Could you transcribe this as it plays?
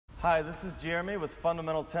Hi, this is Jeremy with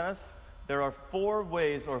Fundamental Tennis. There are 4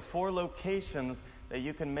 ways or 4 locations that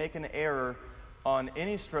you can make an error on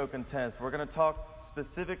any stroke in tennis. We're going to talk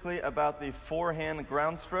specifically about the forehand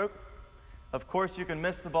ground stroke. Of course, you can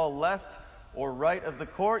miss the ball left or right of the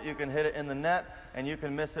court. You can hit it in the net, and you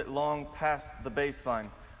can miss it long past the baseline.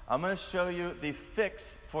 I'm going to show you the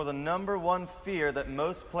fix for the #1 fear that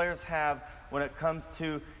most players have when it comes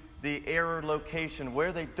to the error location,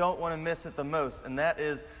 where they don't want to miss it the most, and that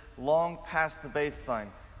is long past the baseline.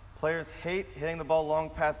 Players hate hitting the ball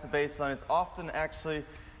long past the baseline. It's often actually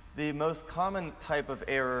the most common type of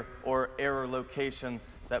error or error location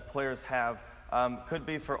that players have. Could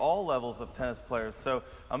be for all levels of tennis players. So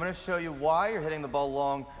I'm going to show you why you're hitting the ball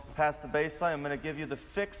long past the baseline. I'm going to give you the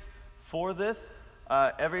fix for this.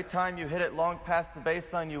 Every time you hit it long past the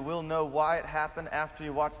baseline, you will know why it happened after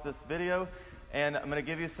you watch this video. And I'm going to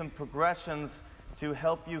give you some progressions to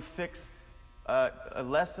help you fix,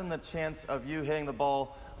 lessen the chance of you hitting the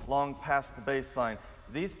ball long past the baseline.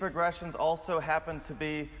 These progressions also happen to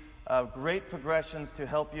be great progressions to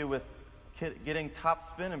help you with getting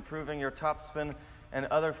topspin, improving your topspin, and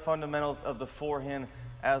other fundamentals of the forehand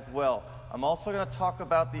as well. I'm also going to talk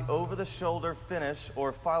about the over-the-shoulder finish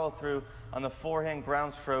or follow-through on the forehand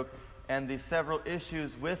ground stroke and the several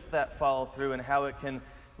issues with that follow-through and how it can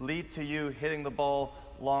lead to you hitting the ball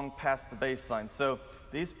long past the baseline. So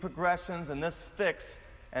these progressions and this fix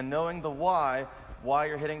and knowing the why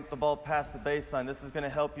you're hitting the ball past the baseline, this is going to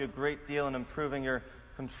help you a great deal in improving your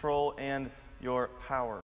control and your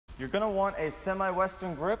power. You're going to want a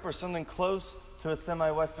semi-western grip or something close to a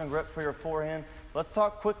semi-western grip for your forehand. Let's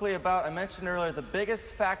talk quickly about, I mentioned earlier, the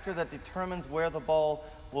biggest factor that determines where the ball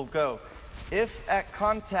will go. If at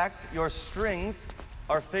contact your strings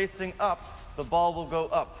are facing up, the ball will go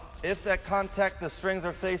up. If at contact the strings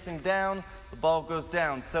are facing down, the ball goes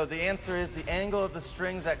down. So the answer is the angle of the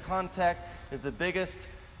strings at contact is the biggest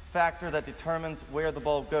factor that determines where the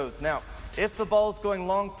ball goes. Now, if the ball is going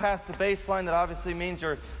long past the baseline, that obviously means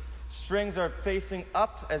your strings are facing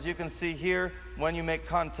up, as you can see here, when you make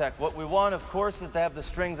contact. What we want, of course, is to have the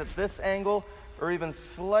strings at this angle or even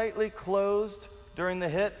slightly closed during the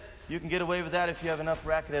hit. You can get away with that if you have enough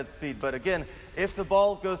racket head speed. But again, if the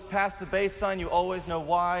ball goes past the baseline, you always know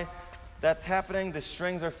why that's happening. The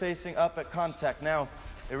strings are facing up at contact. Now,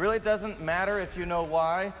 it really doesn't matter if you know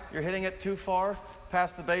why you're hitting it too far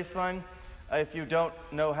past the baseline if you don't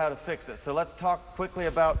know how to fix it. So let's talk quickly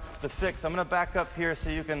about the fix. I'm going to back up here so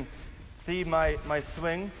you can see my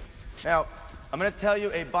swing. Now, I'm going to tell you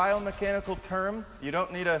a biomechanical term. You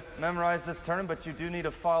don't need to memorize this term, but you do need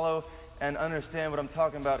to follow and understand what I'm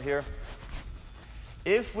talking about here.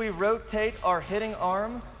 If we rotate our hitting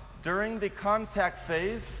arm during the contact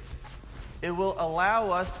phase, it will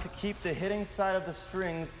allow us to keep the hitting side of the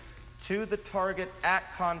strings to the target at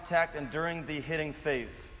contact and during the hitting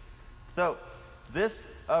phase. So this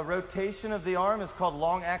rotation of the arm is called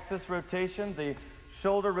long axis rotation. The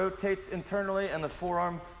shoulder rotates internally and the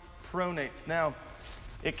forearm pronates. Now,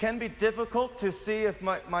 it can be difficult to see if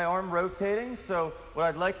my arm rotating, so what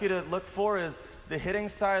I'd like you to look for is the hitting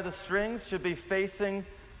side of the strings should be facing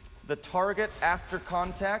the target after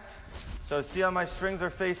contact. So see how my strings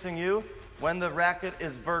are facing you when the racket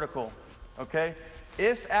is vertical, okay?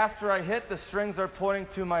 If after I hit the strings are pointing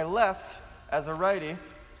to my left as a righty,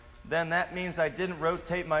 then that means I didn't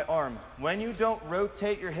rotate my arm. When you don't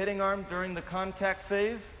rotate your hitting arm during the contact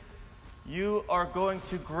phase, you are going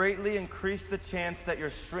to greatly increase the chance that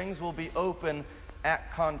your strings will be open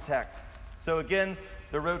at contact. So again,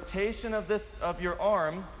 the rotation of your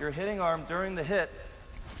arm, your hitting arm during the hit,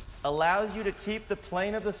 allows you to keep the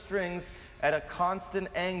plane of the strings at a constant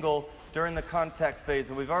angle during the contact phase.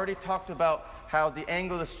 And we've already talked about how the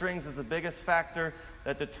angle of the strings is the biggest factor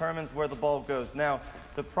that determines where the ball goes. Now,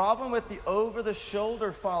 the problem with the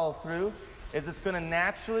over-the-shoulder follow-through is it's going to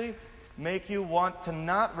naturally make you want to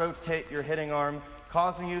not rotate your hitting arm,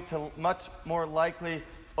 causing you to much more likely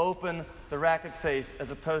open the racket face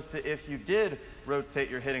as opposed to if you did rotate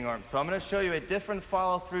your hitting arm. So I'm going to show you a different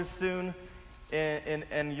follow-through soon,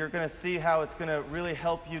 and you're going to see how it's going to really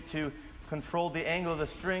help you to control the angle of the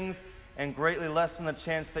strings and greatly lessen the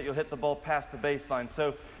chance that you'll hit the ball past the baseline.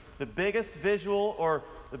 So the biggest visual or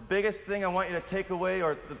the biggest thing I want you to take away,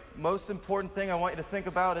 or the most important thing I want you to think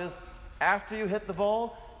about, is after you hit the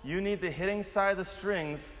ball, you need the hitting side of the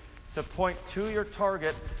strings to point to your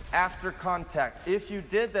target after contact. If you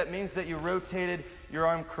did, that means that you rotated your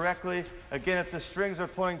arm correctly. Again, if the strings are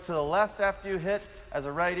pointing to the left after you hit as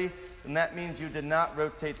a righty, then that means you did not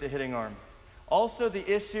rotate the hitting arm. Also, the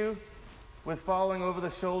issue with following over the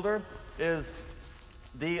shoulder is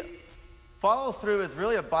the follow through is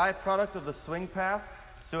really a byproduct of the swing path.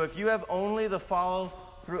 So if you have only the follow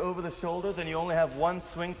through over the shoulder, then you only have one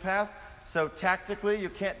swing path. So tactically, you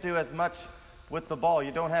can't do as much with the ball.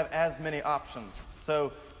 You don't have as many options.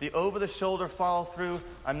 So the over the shoulder follow through,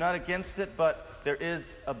 I'm not against it, but there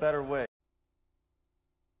is a better way.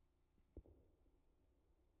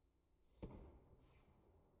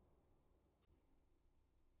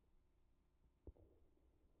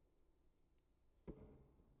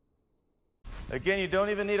 Again, you don't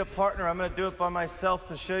even need a partner. I'm going to do it by myself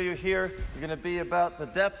to show you here. You're going to be about the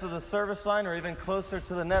depth of the service line or even closer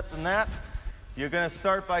to the net than that. You're going to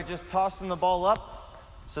start by just tossing the ball up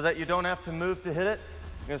so that you don't have to move to hit it.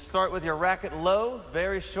 You're going to start with your racket low,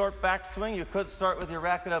 very short backswing. You could start with your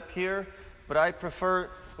racket up here, but I prefer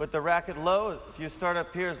with the racket low. If you start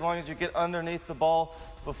up here, as long as you get underneath the ball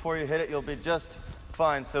before you hit it, you'll be just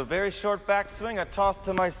fine. So very short backswing. I toss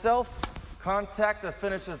to myself. Contact, I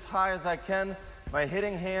finish as high as I can. My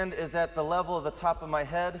hitting hand is at the level of the top of my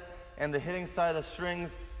head, and the hitting side of the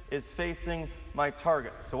strings is facing my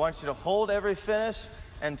target. So I want you to hold every finish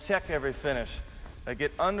and check every finish. I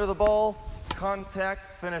get under the ball,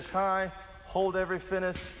 contact, finish high, hold every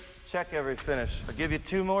finish, check every finish. I'll give you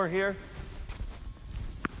two more here.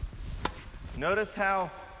 Notice how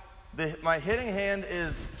my hitting hand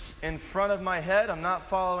is in front of my head. I'm not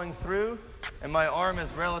following through, and my arm is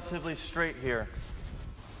relatively straight here.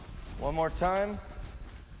 One more time.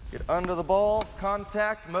 Get under the ball,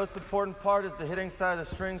 contact. Most important part is the hitting side of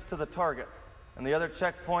the strings to the target. And the other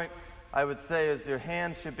checkpoint, I would say, is your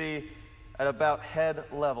hand should be at about head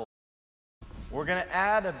level. We're going to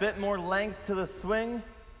add a bit more length to the swing,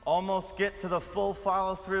 almost get to the full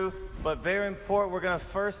follow through, but very important, we're going to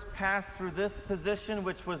first pass through this position,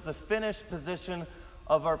 which was the finish position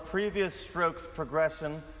of our previous strokes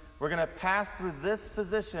progression. We're going to pass through this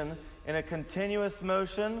position in a continuous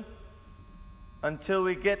motion until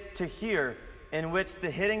we get to here, in which the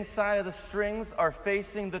hitting side of the strings are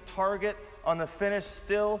facing the target on the finish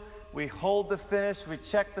still. We hold the finish, we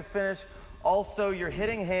check the finish. Also, your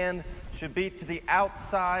hitting hand should be to the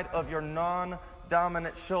outside of your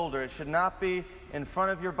non-dominant shoulder. It should not be in front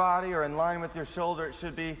of your body or in line with your shoulder. It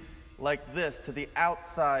should be like this, to the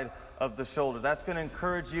outside of the shoulder. That's going to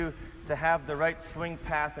encourage you to have the right swing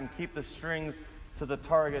path and keep the strings to the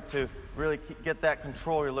target to really get that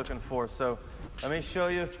control you're looking for. So let me show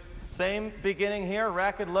you. Same beginning here,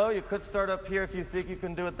 racket low. You could start up here if you think you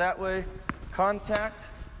can do it that way. Contact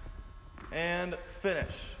and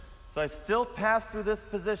finish. So I still pass through this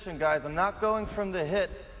position, guys. I'm not going from the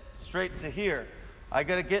hit straight to here. I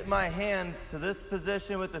got to get my hand to this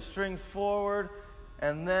position with the strings forward,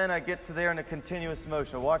 and then I get to there in a continuous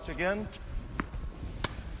motion. Watch again.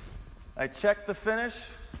 I check the finish,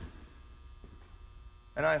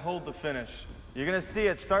 and I hold the finish. You're going to see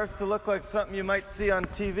it starts to look like something you might see on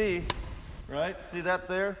TV, right? See that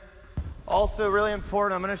there? Also really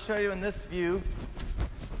important, I'm going to show you in this view,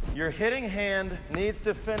 your hitting hand needs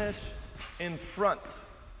to finish in front.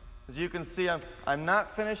 As you can see, I'm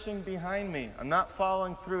not finishing behind me. I'm not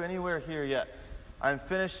following through anywhere here yet. I'm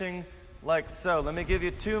finishing like so. Let me give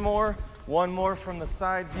you two more. One more from the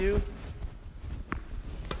side view.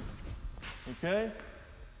 Okay?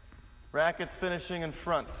 Racket's finishing in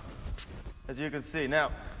front, as you can see.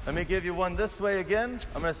 Now, let me give you one this way again.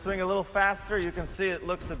 I'm going to swing a little faster. You can see it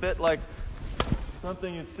looks a bit like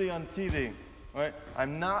something you see on TV. Right?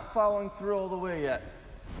 I'm not following through all the way yet.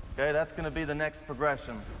 Okay, that's going to be the next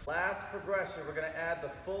progression. Last progression, we're going to add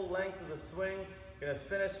the full length of the swing. Going to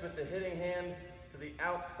finish with the hitting hand to the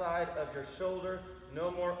outside of your shoulder.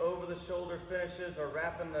 No more over the shoulder finishes or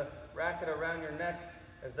wrapping the racket around your neck,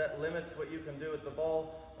 as that limits what you can do with the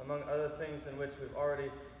ball, among other things in which we've already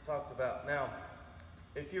talked about. Now,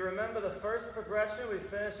 if you remember the first progression, we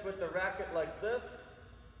finished with the racket like this,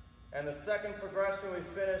 and the second progression we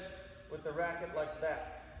finished with the racket like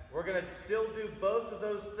that. We're going to still do both of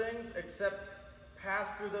those things, except pass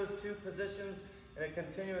through those two positions in a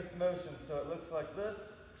continuous motion. So it looks like this.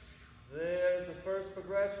 There's the first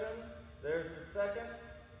progression. There's the second.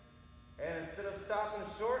 And instead of stopping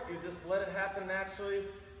short, you just let it happen naturally.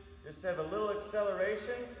 Just have a little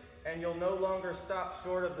acceleration, and you'll no longer stop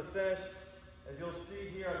short of the finish. As you'll see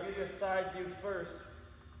here, I'll give you a side view first.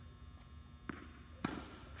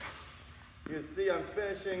 You see I'm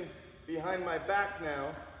finishing behind my back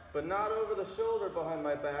now, but not over the shoulder behind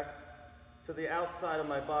my back, to the outside of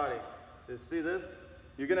my body. You see this?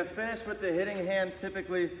 You're going to finish with the hitting hand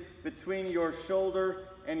typically between your shoulder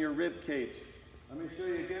and your rib cage. Let me show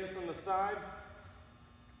you again from the side.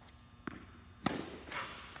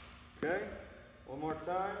 Okay, one more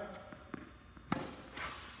time.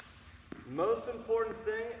 Most important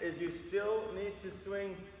thing is you still need to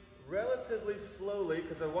swing relatively slowly,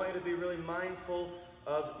 because I want you to be really mindful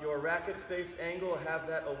of your racket face angle, have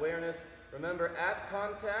that awareness. Remember, at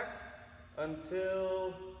contact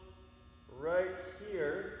until right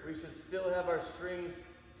here, we should still have our strings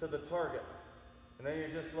to the target. And then you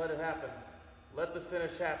just let it happen. Let the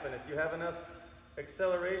finish happen. If you have enough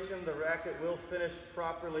acceleration, the racket will finish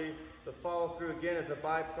properly. The follow through again is a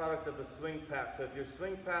byproduct of the swing path. So if your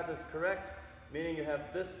swing path is correct, meaning you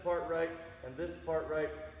have this part right and this part right,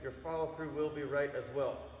 your follow through will be right as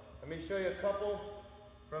well. Let me show you a couple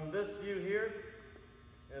from this view here.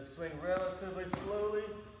 Just swing relatively slowly.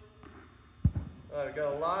 We've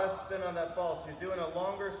got a lot of spin on that ball, so you're doing a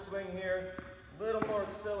longer swing here, a little more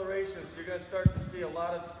acceleration, so you're going to start to see a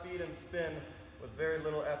lot of speed and spin with very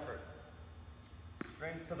little effort.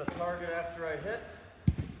 Strings to the target after I hit,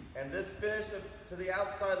 and this finish to the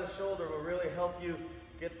outside of the shoulder will really help you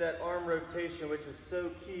get that arm rotation, which is so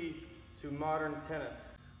key to modern tennis.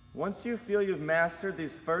 Once you feel you've mastered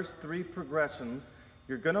these first 3 progressions,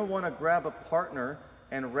 you're going to want to grab a partner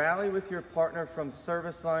and rally with your partner from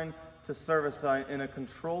service line to service line in a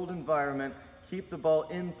controlled environment. Keep the ball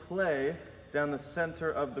in play down the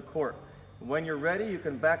center of the court. When you're ready, you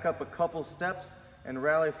can back up a couple steps and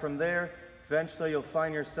rally from there. Eventually, you'll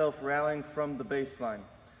find yourself rallying from the baseline.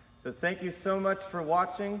 So thank you so much for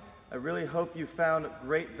watching. I really hope you found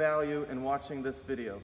great value in watching this video.